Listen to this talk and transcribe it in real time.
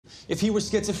If he were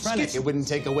schizophrenic, it wouldn't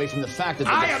take away from the fact that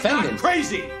the defendant... I am not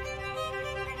crazy!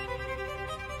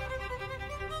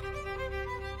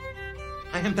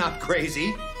 I am not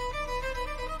crazy.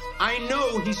 I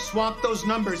know he swapped those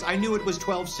numbers. I knew it was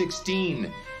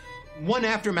 1216. One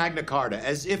after Magna Carta,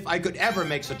 as if I could ever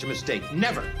make such a mistake.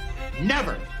 Never.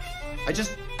 Never. I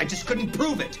just couldn't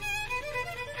prove it.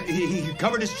 He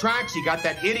covered his tracks. He got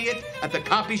that idiot at the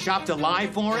copy shop to lie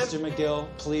for him. Mr. McGill,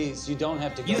 please, you don't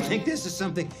have to go. You think this is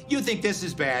something? You think this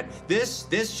is bad? This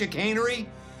chicanery?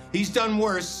 He's done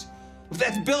worse.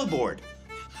 That's billboard.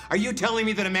 Are you telling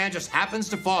me that a man just happens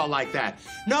to fall like that?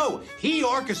 No, he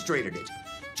orchestrated it.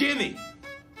 Jimmy.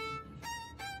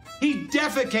 He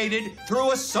defecated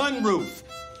through a sunroof.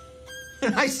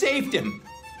 And I saved him.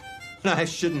 And I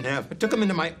shouldn't have. I took him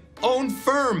into my own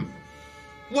firm.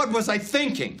 What was I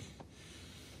thinking?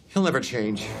 He'll never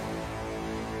change.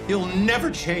 He'll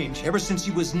never change. Ever since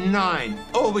he was 9,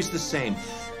 always the same.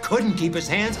 Couldn't keep his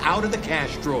hands out of the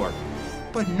cash drawer.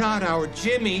 But not our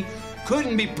Jimmy.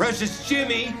 Couldn't be precious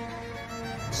Jimmy.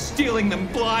 Stealing them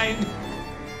blind.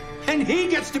 And he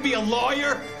gets to be a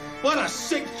lawyer? What a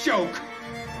sick joke.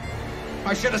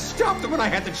 I should have stopped him when I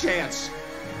had the chance.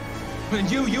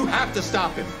 And you have to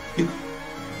stop him.